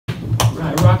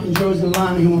welcome Josie and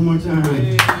Lonnie one more time.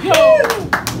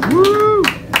 Woo!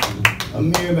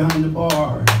 Amir behind the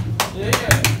bar.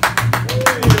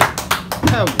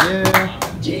 Oh, yeah.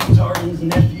 James Harden's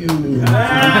nephew.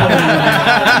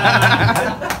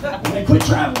 Like, quit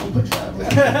traveling, quit traveling.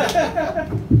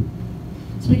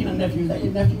 Speaking of nephews, is that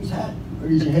your nephew's hat? Or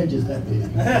is your head just that big?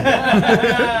 Alright,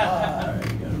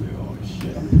 you gotta do all this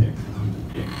shit. I'm a dick.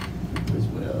 As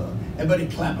well. Everybody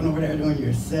clapping over there doing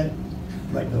your set.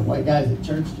 Like the white guys at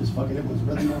church just fucking everyone's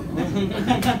rhythm up.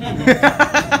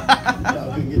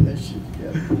 Y'all couldn't get that shit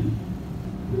together.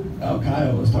 Oh,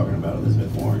 Kyle was talking about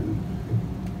Elizabeth Warren.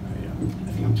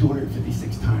 I think I'm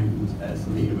 256 times as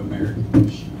Native American.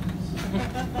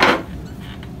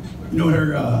 You know what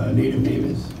her native name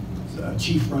is? It's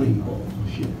Chief Running Bull.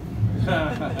 Shit.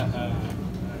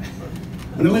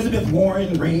 When Elizabeth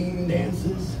Warren rain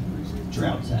dances,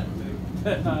 droughts happen.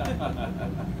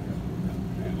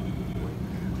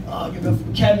 I'll give it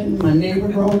for Kevin, my neighbor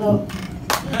growing up.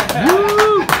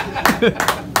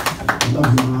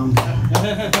 Love you, Mom.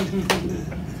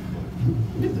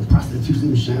 The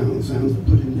prostitution sounds that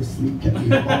put him to sleep kept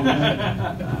me up all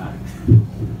night.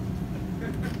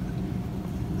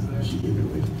 She gave it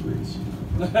away for free.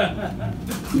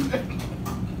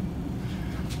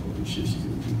 Holy shit, she's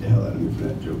gonna beat the hell out of me for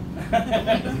that joke.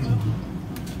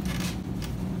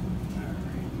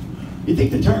 You think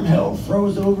the term hell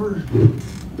froze over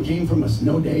came from a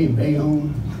snow day in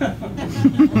Bayonne?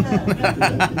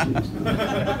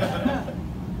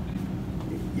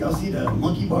 Y'all see the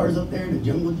monkey bars up there, the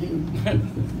jungle gym?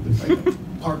 It's like a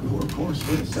parkour course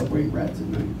for the subway rats at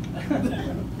night.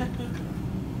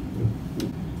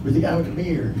 With the guy with the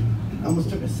beer, I almost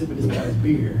took a sip of this guy's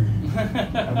beer.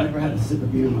 I've never had a sip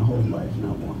of beer in my whole life,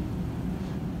 not one.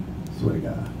 Swear to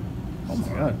God. Oh my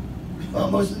God. Well,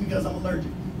 mostly because I'm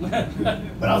allergic.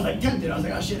 But I was like tempted. I was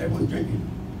like, oh shit, everyone's drinking.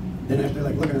 Then after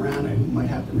like looking around, I might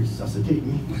have to resuscitate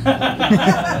me. No,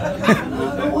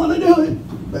 I don't want to do it.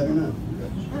 Better not.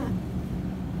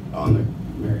 On the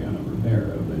Mariano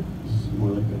Rivera, but it's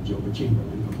more like a Joker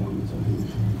Chamberlain performance, I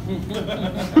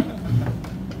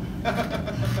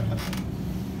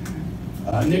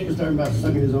think. Nick was talking about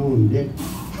sucking his own dick.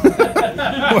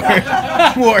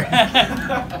 More.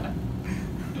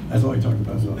 That's all he talked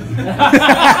about. So.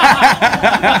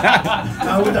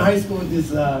 I went to high school with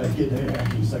this kid that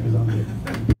actually sucked his own dick.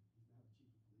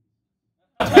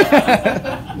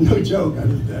 No joke. I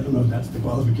don't know if that's the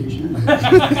qualification. That's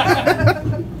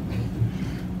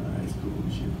cool.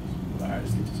 Shit. All right,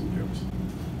 let's get to some jokes.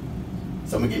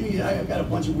 Someone gave me, I've got a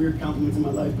bunch of weird compliments in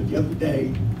my life, but the other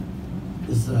day,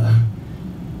 this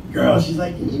girl, she's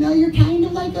like, you know, you're kind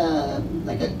of like a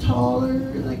taller,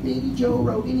 like maybe Joe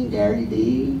Rogan and Gary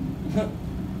Vee.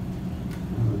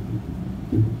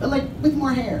 But like with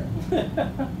more hair.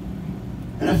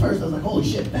 And at first I was like, holy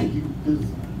shit, thank you. Because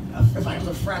if I was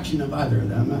a fraction of either of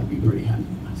them, I'd be pretty happy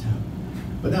with myself.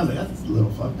 But then I was like, that's a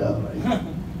little fucked up. Like,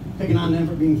 picking on them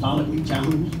for being follically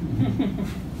challenged.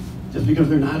 Just because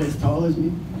they're not as tall as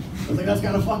me. I was like, that's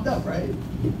kind of fucked up, right?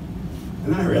 And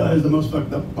then I realized the most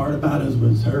fucked up part about it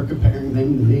was her comparing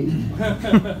them to me.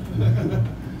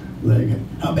 Like,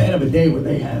 how bad of a day were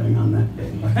they having on that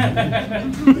day?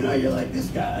 You know, you're like, this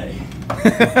guy.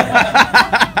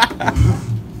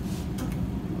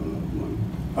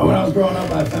 Oh, when I was growing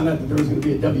up, I found out that there was going to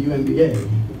be a WNBA.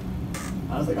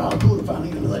 I was like, oh, cool, they're finally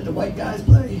going to let the white guys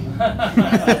play.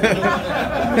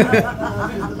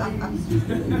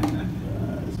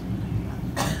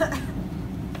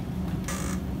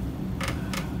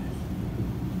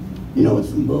 You know what's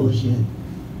some bullshit?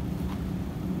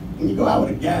 When you go out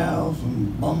with a gal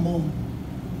from Bumble,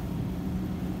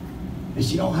 and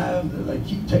she don't have the like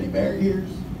cute teddy bear ears,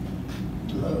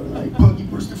 like Punky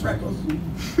Brewster freckles.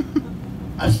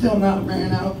 I still not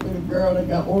ran out with a girl that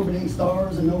got orbiting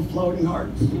stars and no floating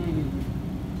hearts. It's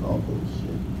all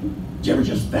bullshit. Did you ever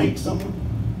just thank someone?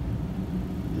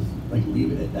 Just like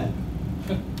leave it at that.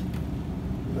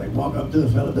 Like walk up to the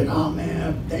fella, like, oh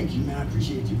man, thank you, man, I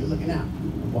appreciate you. Good looking out.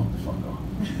 And walk the fuck off.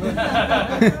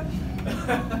 Yeah,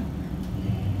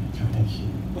 try that shit.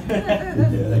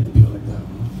 Yeah, I like to feel like that.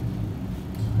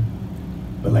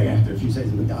 But like after a few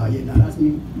seconds, I'm like, oh yeah, no, that's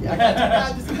me. Yeah, I got you,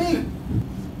 guys, this is me.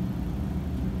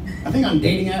 I think on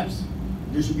dating apps,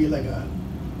 there should be like a,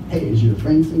 hey, is your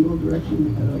friend single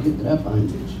direction? How do I get to that fine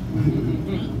bitch?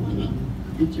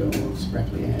 Get your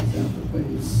scrappy ass out the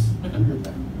face.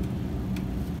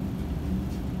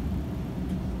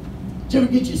 Did you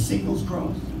ever get your signals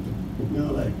crossed? You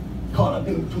know, like caught up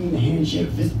in between the handshake,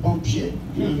 fist bump shit.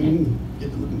 You know what I mean? Get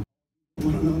to looking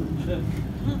one another.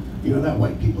 You know, that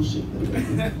white people shit.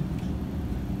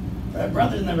 My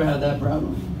brother's never had that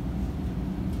problem.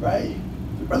 Right?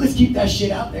 But let's keep that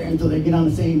shit out there until they get on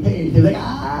the same page. They're like,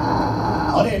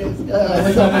 ah, oh, there it is.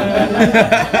 What's up?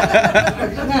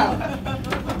 Now,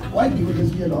 white people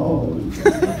just get all.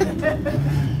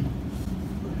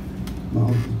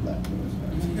 Mom's black girls.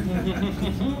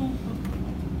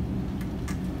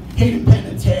 Hayden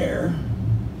Panettiere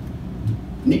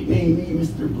nicknamed me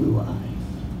Mr. Blue Eyes,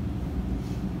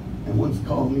 and once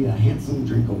called me a handsome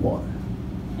drink of water.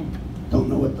 Don't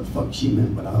know what the fuck she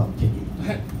meant, but I'll take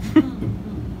it.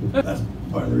 That's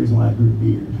part of the reason why I grew a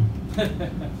beard. I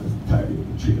was tired of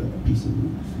getting treated like a piece of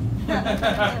meat.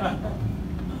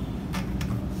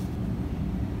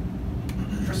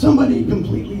 For somebody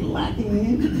completely lacking in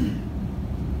it,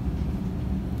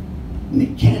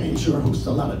 Nick Cannon sure hosts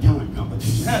a lot of talent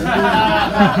competitions.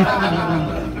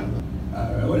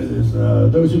 What is this?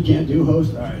 Those who can't do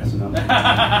host? All right, that's enough.